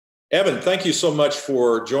Evan, thank you so much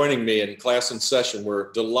for joining me in class and session. We're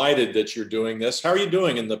delighted that you're doing this. How are you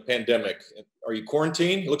doing in the pandemic? Are you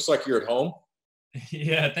quarantined? It looks like you're at home.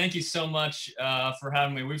 Yeah, thank you so much for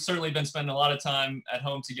having me. We've certainly been spending a lot of time at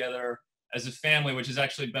home together as a family, which has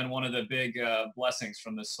actually been one of the big blessings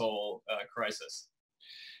from this whole crisis.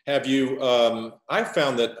 Have you, I've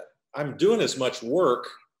found that I'm doing as much work,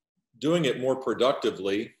 doing it more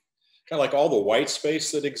productively, kind of like all the white space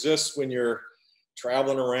that exists when you're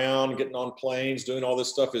traveling around, getting on planes, doing all this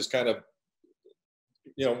stuff is kind of,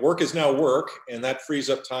 work is now work, and that frees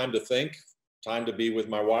up time to think, time to be with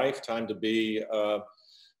my wife, time to be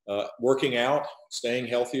working out, staying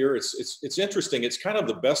healthier. It's interesting. It's kind of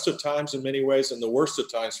the best of times in many ways and the worst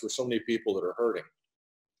of times for so many people that are hurting.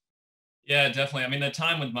 Yeah, definitely. I mean, the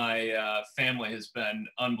time with my family has been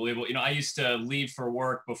unbelievable. I used to leave for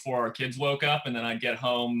work before our kids woke up, and then I'd get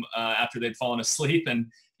home after they'd fallen asleep,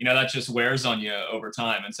 and that just wears on you over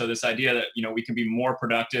time. And so this idea that we can be more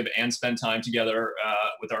productive and spend time together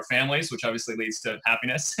with our families, which obviously leads to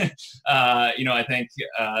happiness. I think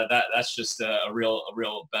that's just a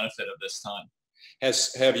real benefit of this time.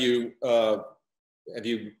 Have you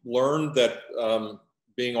learned that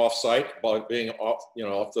being off site, by being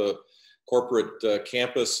off the corporate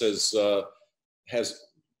campus has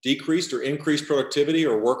decreased or increased productivity,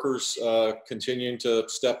 or workers continuing to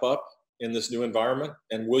step up in this new environment?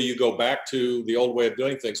 And will you go back to the old way of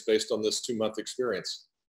doing things based on this 2-month experience?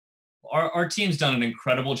 Our team's done an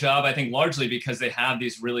incredible job, I think, largely because they have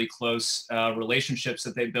these really close relationships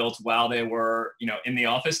that they built while they were, in the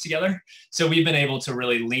office together. So we've been able to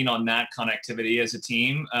really lean on that connectivity as a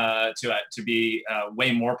team to be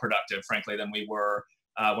way more productive, frankly, than we were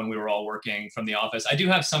when we were all working from the office. I do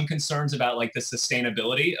have some concerns about like the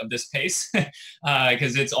sustainability of this pace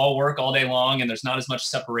because it's all work all day long, and there's not as much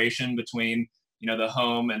separation between, the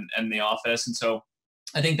home and the office. And so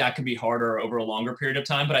I think that could be harder over a longer period of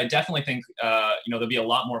time, but I definitely think, there'll be a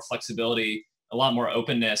lot more flexibility, a lot more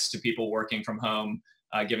openness to people working from home,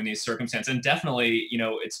 given these circumstances. And definitely,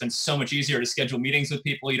 it's been so much easier to schedule meetings with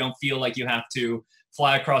people. You don't feel like you have to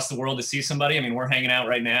fly across the world to see somebody. I mean, we're hanging out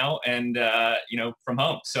right now and, from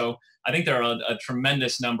home. So I think there are a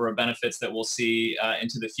tremendous number of benefits that we'll see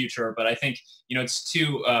into the future, but I think, it's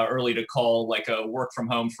too early to call like a work from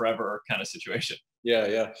home forever kind of situation. Yeah,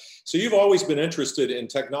 yeah. So you've always been interested in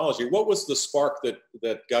technology. What was the spark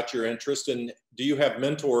that got your interest? And do you have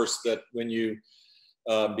mentors that when you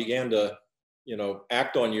began to,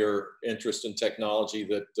 act on your interest in technology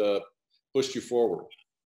that pushed you forward?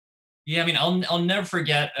 Yeah, I mean, I'll never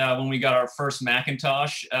forget when we got our first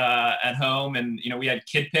Macintosh at home, and we had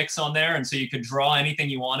kid pics on there, and so you could draw anything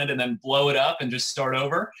you wanted and then blow it up and just start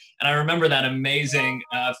over. And I remember that amazing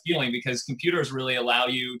feeling because computers really allow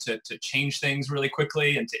you to change things really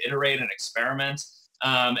quickly and to iterate and experiment.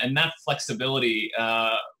 And that flexibility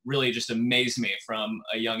really just amazed me from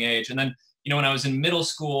a young age. And then when I was in middle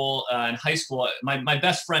school and high school, my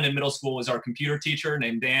best friend in middle school was our computer teacher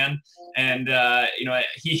named Dan. And,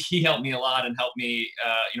 he helped me a lot and helped me,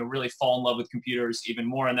 really fall in love with computers even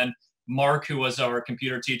more. And then Mark, who was our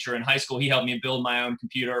computer teacher in high school, he helped me build my own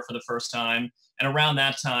computer for the first time. And around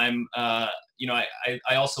that time, I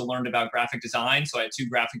also learned about graphic design. So I had 2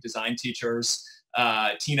 graphic design teachers,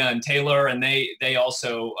 Tina and Taylor, and they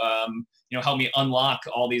also, helped me unlock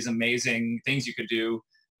all these amazing things you could do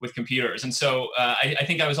with computers. And so I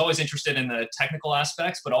think I was always interested in the technical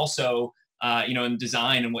aspects, but also, in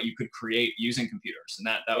design and what you could create using computers. And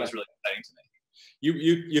that was really exciting to me.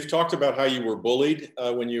 You've talked about how you were bullied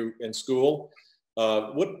when you were in school.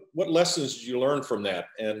 What lessons did you learn from that?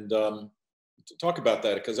 And talk about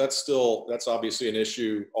that, because that's obviously an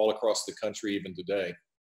issue all across the country even today.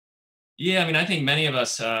 Yeah, I mean, I think many of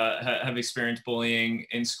us have experienced bullying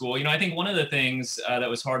in school. I think one of the things that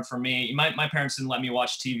was hard for me, my parents didn't let me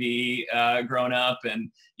watch TV growing up.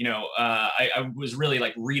 And, I was really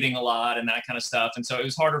like reading a lot and that kind of stuff. And so it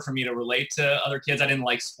was harder for me to relate to other kids. I didn't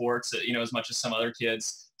like sports, as much as some other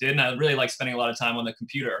kids did. And I really liked spending a lot of time on the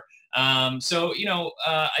computer. I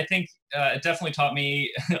think it definitely taught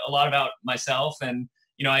me a lot about myself. And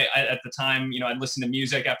at the time, I'd listen to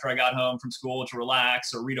music after I got home from school to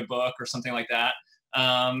relax or read a book or something like that.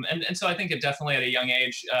 And so I think it definitely at a young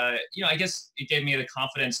age, I guess it gave me the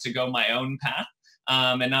confidence to go my own path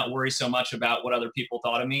and not worry so much about what other people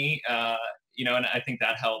thought of me, and I think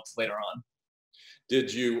that helped later on. Do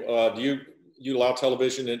you allow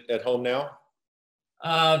television at home now?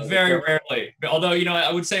 Very rarely. Although,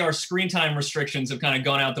 I would say our screen time restrictions have kind of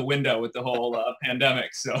gone out the window with the whole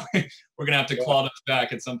pandemic. So we're going to have to claw those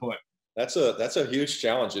back at some point. That's a huge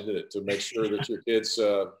challenge, isn't it? To make sure that your kids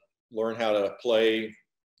learn how to play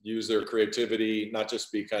use their creativity, not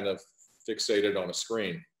just be kind of fixated on a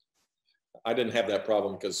screen. I didn't have that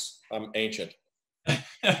problem because I'm ancient.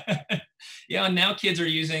 Yeah, and now kids are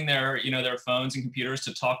using their, their phones and computers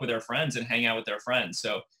to talk with their friends and hang out with their friends.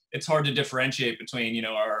 So it's hard to differentiate between,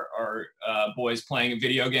 our boys playing a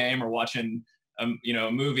video game or watching,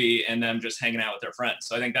 a movie and them just hanging out with their friends.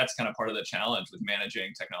 So I think that's kind of part of the challenge with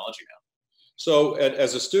managing technology now. So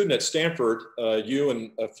as a student at Stanford, you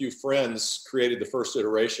and a few friends created the first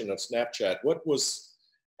iteration of Snapchat.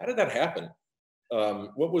 How did that happen?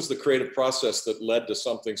 What was the creative process that led to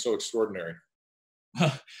something so extraordinary?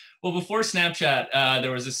 Well, before Snapchat,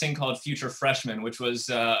 there was this thing called Future Freshman, which was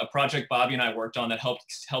a project Bobby and I worked on that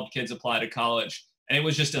helped kids apply to college. And it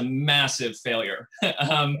was just a massive failure.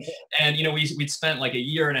 And, we'd spent like a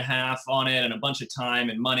year and a half on it and a bunch of time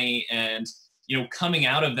and money. And, coming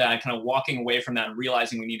out of that, kind of walking away from that and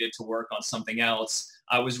realizing we needed to work on something else,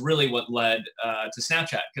 was really what led to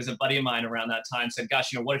Snapchat. Because a buddy of mine around that time said,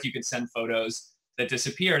 gosh, what if you could send photos that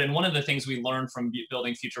disappeared? And one of the things we learned from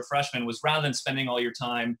building Future Freshmen was rather than spending all your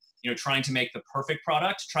time, trying to make the perfect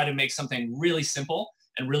product, try to make something really simple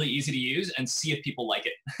and really easy to use and see if people like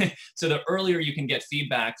it. So the earlier you can get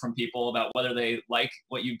feedback from people about whether they like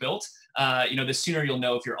what you built, the sooner you'll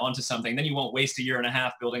know if you're onto something. Then you won't waste a year and a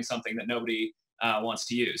half building something that nobody wants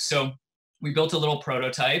to use. So we built a little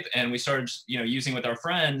prototype and we started, using with our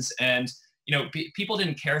friends. And people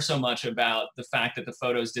didn't care so much about the fact that the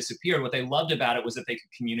photos disappeared. What they loved about it was that they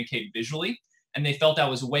could communicate visually, and they felt that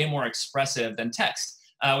was way more expressive than text,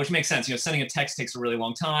 which makes sense. Sending a text takes a really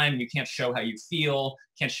long time. You can't show how you feel,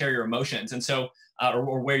 can't share your emotions, and so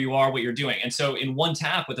or where you are, what you're doing. And so in one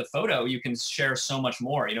tap with a photo, you can share so much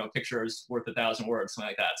more. A picture is worth 1,000 words, something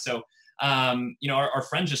like that. So our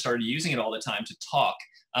friends just started using it all the time to talk,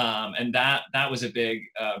 and that was a big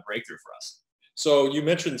breakthrough for us. So you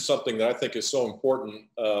mentioned something that I think is so important,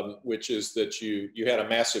 which is that you had a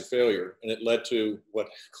massive failure and it led to what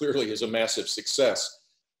clearly is a massive success.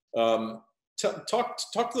 Talk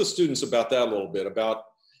to the students about that a little bit, about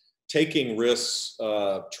taking risks,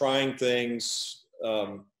 trying things.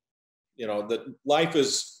 That life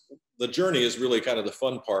is, the journey is really kind of the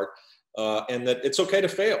fun part, and that it's okay to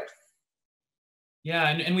fail. Yeah,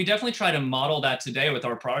 and we definitely try to model that today with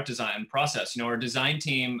our product design process. Our design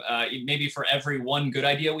team, maybe for every one good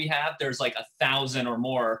idea we have, there's like 1,000 or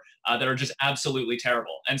more that are just absolutely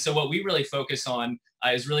terrible. And so what we really focus on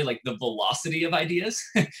is really like the velocity of ideas.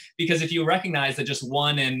 Because if you recognize that just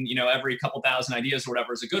one in every couple thousand ideas or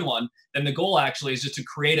whatever is a good one, then the goal actually is just to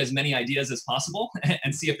create as many ideas as possible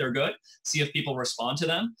and see if they're good, see if people respond to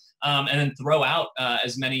them, and then throw out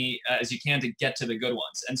as many as you can to get to the good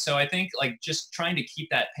ones. And so I think like just trying to keep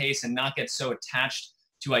that pace and not get so attached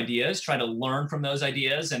to ideas, try to learn from those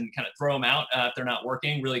ideas and kind of throw them out if they're not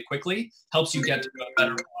working really quickly, helps you get to a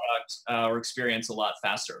better product or experience a lot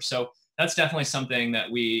faster. So that's definitely something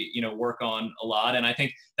that we, work on a lot. And I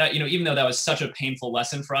think that, even though that was such a painful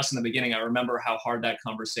lesson for us in the beginning, I remember how hard that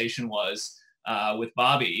conversation was with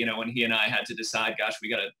Bobby, when he and I had to decide, gosh, we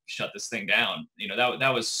got to shut this thing down.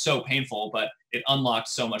 That was so painful, but it unlocked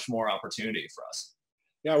so much more opportunity for us.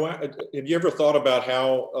 Yeah. Well, have you ever thought about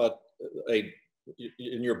how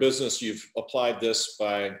in your business, you've applied this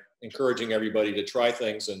by encouraging everybody to try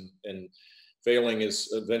things and failing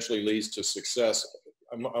eventually leads to success.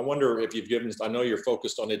 I wonder if you've given, I know you're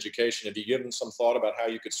focused on education. Have you given some thought about how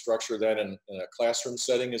you could structure that in a classroom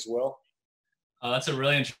setting as well? That's a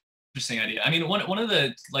really interesting idea. I mean, one of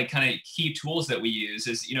the kind of key tools that we use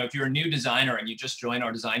is, if you're a new designer and you just join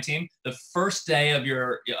our design team, the first day of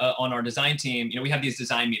your on our design team, we have these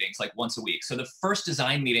design meetings like once a week. So the first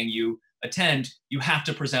design meeting you attend, you have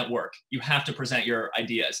to present work. You have to present your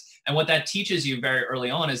ideas. And what that teaches you very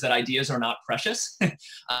early on is that ideas are not precious.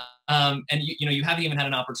 And you haven't even had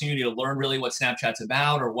an opportunity to learn really what Snapchat's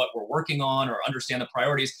about or what we're working on or understand the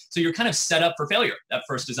priorities. So you're kind of set up for failure that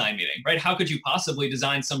first design meeting, right? How could you possibly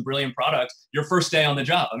design some brilliant product your first day on the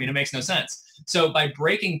job? I mean, it makes no sense. So by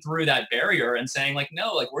breaking through that barrier and saying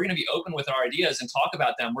no, we're going to be open with our ideas and talk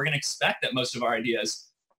about them, we're going to expect that most of our ideas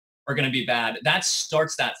are going to be bad. That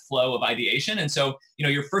starts that flow of ideation. And so,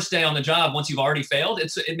 your first day on the job, once you've already failed,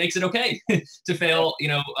 it makes it okay to fail,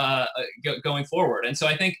 going forward. And so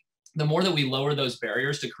I think the more that we lower those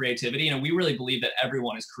barriers to creativity, we really believe that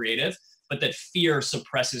everyone is creative, but that fear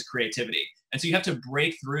suppresses creativity. And so you have to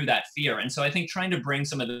break through that fear. And so I think trying to bring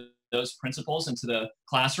some of those principles into the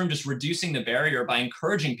classroom, just reducing the barrier by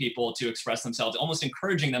encouraging people to express themselves, almost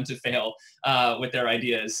encouraging them to fail with their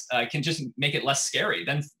ideas, can just make it less scary.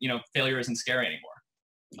 Then, failure isn't scary anymore.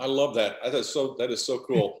 I love that. That is so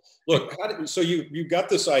cool. Look, so you got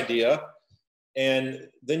this idea and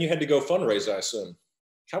then you had to go fundraise, I assume.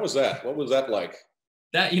 How was that? What was that like?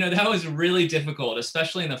 That, you know, that was really difficult,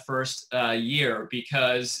 especially in the first year,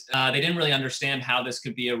 because they didn't really understand how this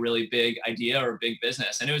could be a really big idea or a big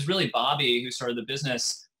business. And it was really Bobby who started the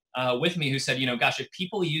business with me, who said, you know, gosh, if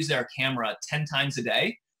people use their camera 10 times a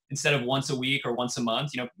day instead of once a week or once a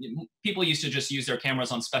month, you know, people used to just use their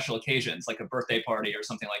cameras on special occasions, like a birthday party or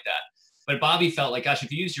something like that. But Bobby felt like, gosh,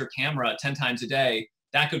 if you use your camera 10 times a day,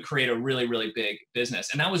 that could create a really, really big business.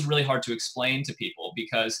 And that was really hard to explain to people,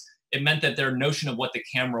 because it meant that their notion of what the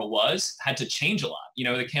camera was had to change a lot. You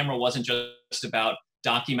know, the camera wasn't just about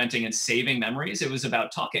documenting and saving memories, it was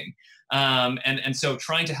about talking. And so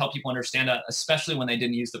trying to help people understand that, especially when they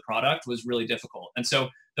didn't use the product, was really difficult. And so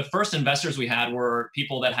the first investors we had were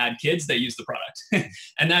people that had kids that used the product.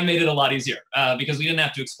 And that made it a lot easier because we didn't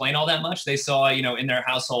have to explain all that much. They saw, you know, in their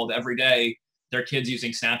household every day, their kids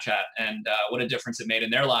using Snapchat, and what a difference it made in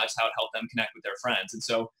their lives, how it helped them connect with their friends. And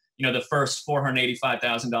so, you know, the first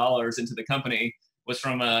 $485,000 into the company was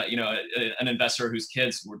from an investor whose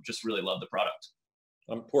kids were just really loved the product.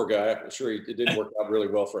 Poor guy. I'm sure it didn't work out really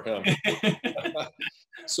well for him.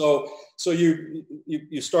 So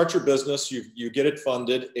you start your business, you get it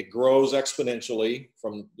funded, it grows exponentially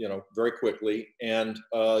from, you know, very quickly, and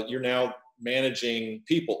you're now managing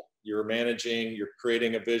people. You're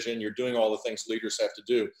creating a vision, you're doing all the things leaders have to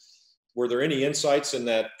do. Were there any insights in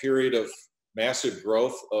that period of massive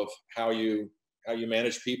growth of how you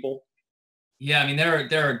manage people? Yeah, I mean, there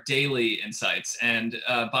are daily insights, and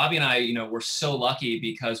Bobby and I, you know, we're so lucky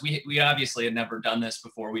because we obviously had never done this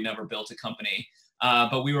before. We never built a company,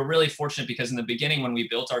 but we were really fortunate because in the beginning, when we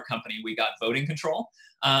built our company, we got voting control,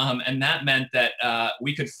 and that meant that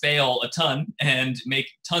we could fail a ton and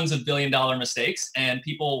make tons of billion-dollar mistakes, and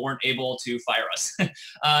people weren't able to fire us.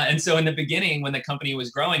 And so in the beginning, when the company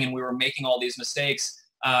was growing and we were making all these mistakes,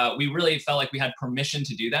 we really felt like we had permission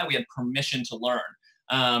to do that. We had permission to learn.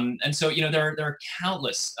 And so, you know, there are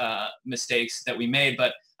countless mistakes that we made,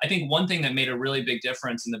 but I think one thing that made a really big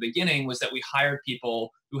difference in the beginning was that we hired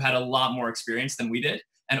people who had a lot more experience than we did,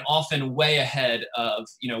 and often way ahead of,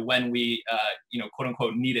 you know, when we, quote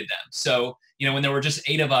unquote, needed them. So, you know, when there were just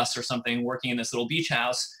 8 of us or something working in this little beach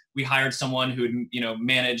house, we hired someone who had, you know,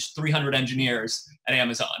 managed 300 engineers at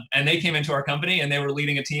Amazon, and they came into our company and they were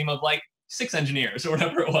leading a team of like 6 engineers or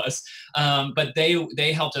whatever it was. But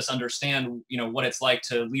they helped us understand, you know, what it's like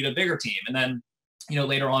to lead a bigger team. And then, you know,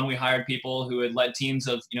 later on we hired people who had led teams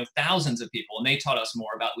of, you know, thousands of people, and they taught us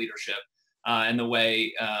more about leadership and the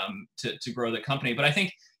way to grow the company. But I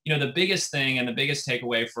think, you know, the biggest thing and the biggest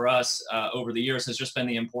takeaway for us over the years has just been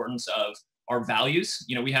the importance of our values.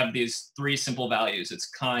 You know, we have these 3 simple values. It's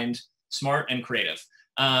kind, smart, and creative.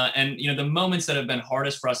 And, you know, the moments that have been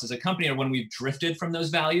hardest for us as a company are when we've drifted from those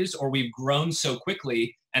values, or we've grown so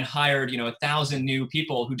quickly and hired, you know, 1,000 new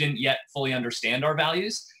people who didn't yet fully understand our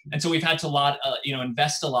values. And so we've had to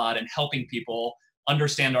invest a lot in helping people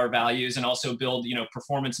understand our values, and also build, you know,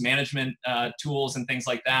 performance management tools and things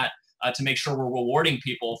like that to make sure we're rewarding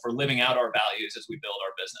people for living out our values as we build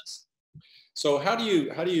our business. So how do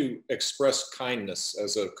you express kindness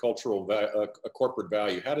as a a corporate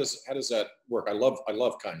value? How does that work? I love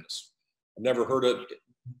kindness. I've never heard it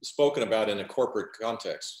spoken about in a corporate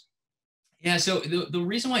context. Yeah, so the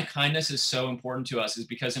reason why kindness is so important to us is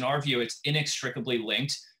because in our view, it's inextricably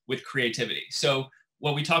linked with creativity. So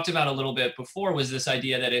what we talked about a little bit before was this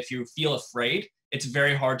idea that if you feel afraid, it's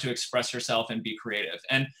very hard to express yourself and be creative.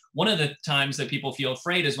 And one of the times that people feel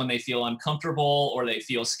afraid is when they feel uncomfortable, or they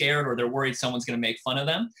feel scared, or they're worried someone's going to make fun of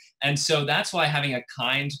them. And so that's why having a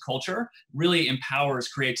kind culture really empowers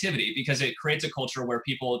creativity, because it creates a culture where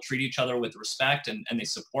people treat each other with respect, and they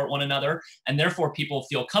support one another. And therefore people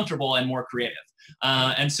feel comfortable and more creative.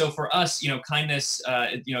 And so for us, you know, kindness,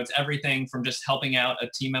 you know, it's everything from just helping out a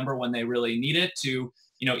team member when they really need it to,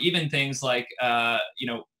 you know, even things like,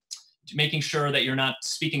 making sure that you're not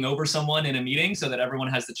speaking over someone in a meeting so that everyone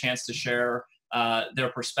has the chance to share their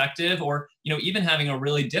perspective, or, you know, even having a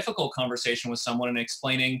really difficult conversation with someone and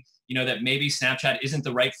explaining, you know, that maybe Snapchat isn't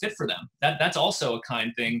the right fit for them. That's also a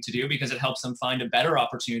kind thing to do, because it helps them find a better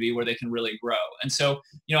opportunity where they can really grow. And so,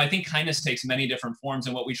 you know, I think kindness takes many different forms,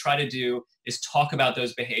 and what we try to do is talk about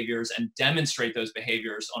those behaviors and demonstrate those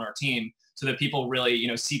behaviors on our team so that people really, you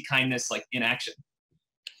know, see kindness like in action.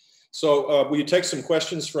 So will you take some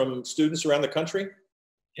questions from students around the country?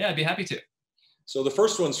 Yeah, I'd be happy to. So the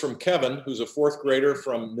first one's from Kevin, who's a 4th grader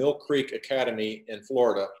from Mill Creek Academy in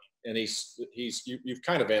Florida. And you've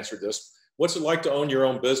kind of answered this. What's it like to own your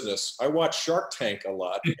own business? I watch Shark Tank a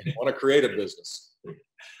lot and want to create a business.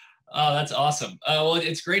 Oh, that's awesome. Well,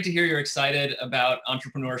 it's great to hear you're excited about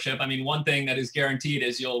entrepreneurship. I mean, one thing that is guaranteed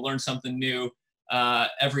is you'll learn something new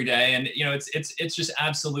every day. And, it's just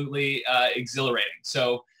absolutely exhilarating.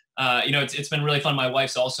 So, it's been really fun. My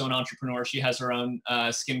wife's also an entrepreneur. She has her own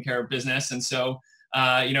skincare business. And so,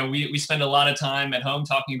 we spend a lot of time at home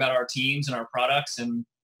talking about our teams and our products and,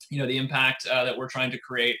 the impact that we're trying to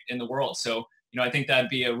create in the world. So, I think that'd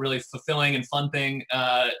be a really fulfilling and fun thing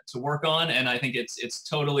to work on. And I think it's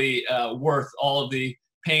totally worth all of the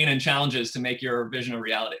pain and challenges to make your vision a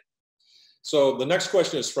reality. So the next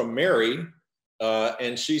question is from Mary.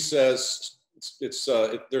 And she says,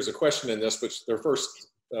 there's a question in this, but their first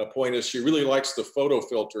point is she really likes the photo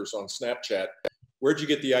filters on Snapchat. Where'd you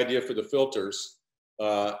get the idea for the filters?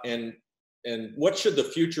 And what should the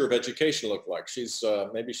future of education look like?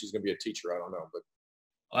 Maybe she's going to be a teacher. I don't know, but.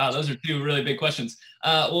 Wow, those are two really big questions.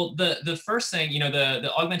 Well, the first thing,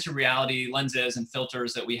 the augmented reality lenses and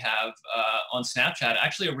filters that we have on Snapchat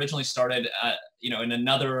actually originally started, in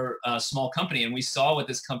another small company, and we saw what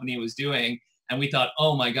this company was doing, and we thought,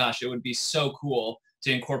 oh my gosh, it would be so cool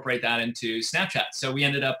to incorporate that into Snapchat. So we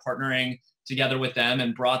ended up partnering together with them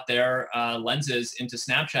and brought their lenses into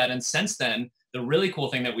Snapchat. And since then, the really cool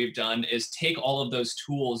thing that we've done is take all of those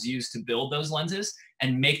tools used to build those lenses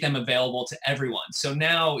and make them available to everyone. So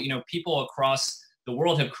now, people across the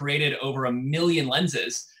world have created over 1 million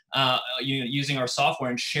lenses using our software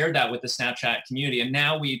and shared that with the Snapchat community. And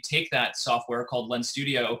now we take that software called Lens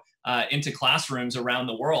Studio into classrooms around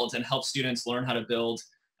the world and help students learn how to build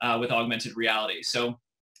with augmented reality. So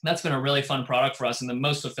that's been a really fun product for us. And the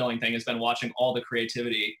most fulfilling thing has been watching all the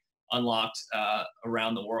creativity unlocked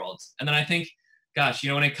around the world. And then I think, gosh,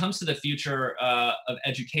 when it comes to the future of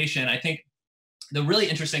education, I think the really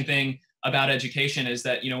interesting thing about education is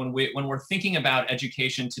that, when we're thinking about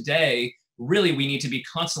education today, really we need to be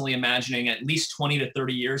constantly imagining at least 20 to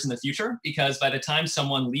 30 years in the future, because by the time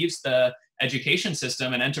someone leaves the education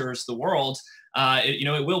system and enters the world,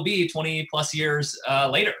 it will be 20 plus years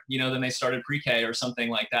later, than they started pre-K or something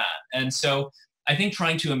like that. And so I think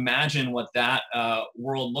trying to imagine what that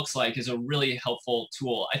world looks like is a really helpful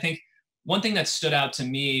tool. I think one thing that stood out to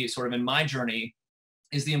me sort of in my journey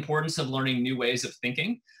is the importance of learning new ways of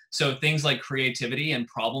thinking. So things like creativity and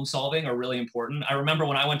problem solving are really important. I remember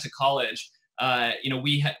when I went to college,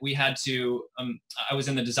 we had to, I was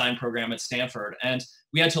in the design program at Stanford, and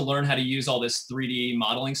we had to learn how to use all this 3D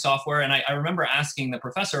modeling software. And I remember asking the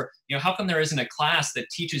professor, how come there isn't a class that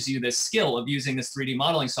teaches you this skill of using this 3D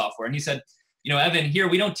modeling software? And he said, Evan, here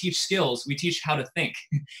we don't teach skills, we teach how to think.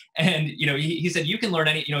 And, he said, you can learn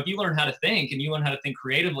if you learn how to think and you learn how to think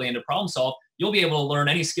creatively and to problem solve, you'll be able to learn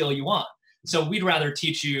any skill you want. So we'd rather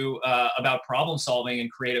teach you about problem solving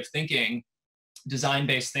and creative thinking,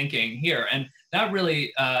 design-based thinking here. And that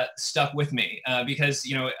really stuck with me because,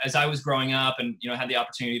 as I was growing up and, had the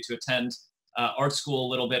opportunity to attend art school a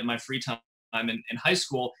little bit in my free time in high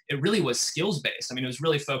school, it really was skills-based. I mean, it was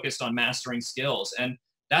really focused on mastering skills. And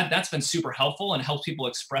that's been super helpful and helps people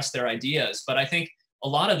express their ideas. But I think a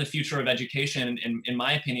lot of the future of education, in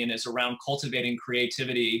my opinion, is around cultivating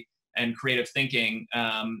creativity and creative thinking.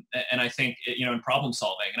 And I think, and problem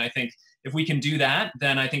solving. And I think if we can do that,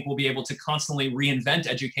 then I think we'll be able to constantly reinvent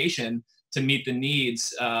education to meet the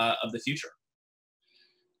needs of the future.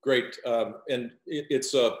 Great. And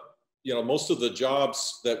it's most of the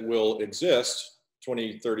jobs that will exist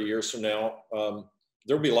 20, 30 years from now,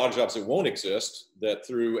 there'll be a lot of jobs that won't exist, that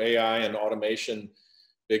through AI and automation,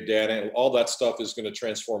 big data, and all that stuff is going to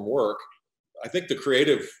transform work. I think the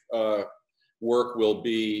creative work will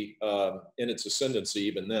be in its ascendancy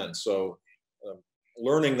even then. So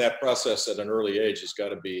learning that process at an early age has got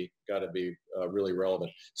to be really relevant.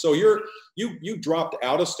 So you dropped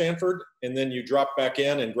out of Stanford and then you dropped back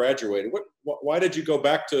in and graduated. Why did you go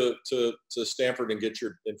back to Stanford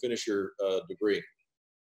and finish your degree?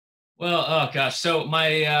 Well, oh gosh. So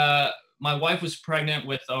my wife was pregnant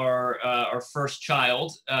with our first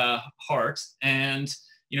child, Hart, and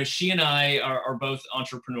she and I are both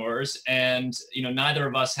entrepreneurs, and neither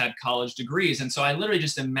of us had college degrees, and so I literally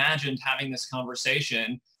just imagined having this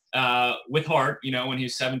conversation with Hart, when he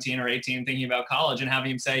was 17 or 18, thinking about college, and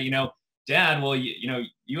having him say, Dad, well,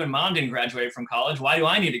 you and Mom didn't graduate from college. Why do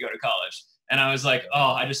I need to go to college? And I was like,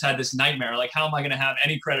 oh, I just had this nightmare. Like, how am I going to have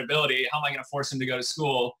any credibility? How am I going to force him to go to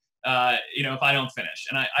school? If I don't finish.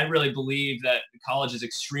 And I really believe that college is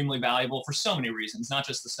extremely valuable for so many reasons, not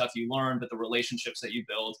just the stuff you learn, but the relationships that you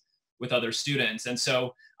build with other students. And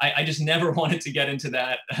so I just never wanted to get into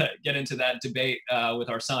that debate with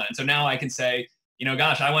our son. And so now I can say,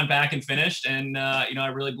 gosh, I went back and finished, and I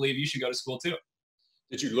really believe you should go to school too.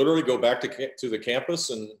 Did you literally go back to the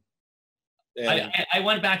campus and I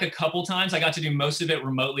went back a couple times. I got to do most of it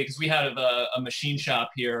remotely because we have a machine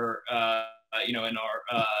shop here, in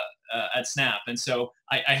our at Snap. And so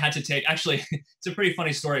I had to take, actually, it's a pretty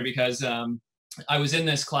funny story because I was in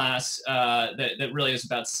this class that really is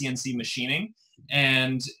about CNC machining.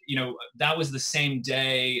 And, you know, that was the same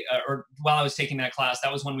day, or while I was taking that class,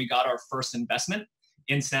 that was when we got our first investment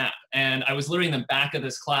in Snap. And I was literally in the back of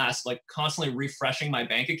this class, like constantly refreshing my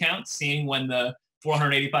bank account, seeing when the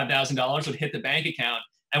 $485,000 would hit the bank account.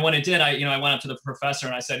 And when it did, I went up to the professor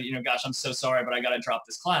and I said, gosh, I'm so sorry, but I got to drop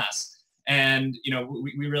this class. And,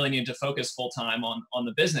 we really need to focus full time on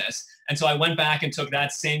the business. And so I went back and took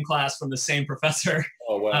that same class from the same professor.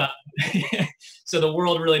 Oh, wow. So the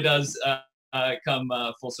world really does come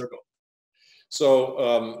full circle.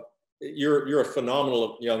 So you're a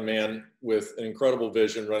phenomenal young man with an incredible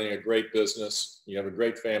vision, running a great business. You have a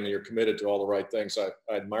great family. You're committed to all the right things.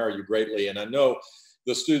 I admire you greatly. And I know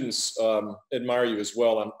the students admire you as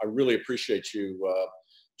well. I really appreciate you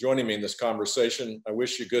joining me in this conversation. I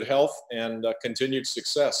wish you good health and continued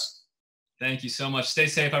success. Thank you so much. Stay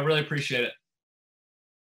safe. I really appreciate it.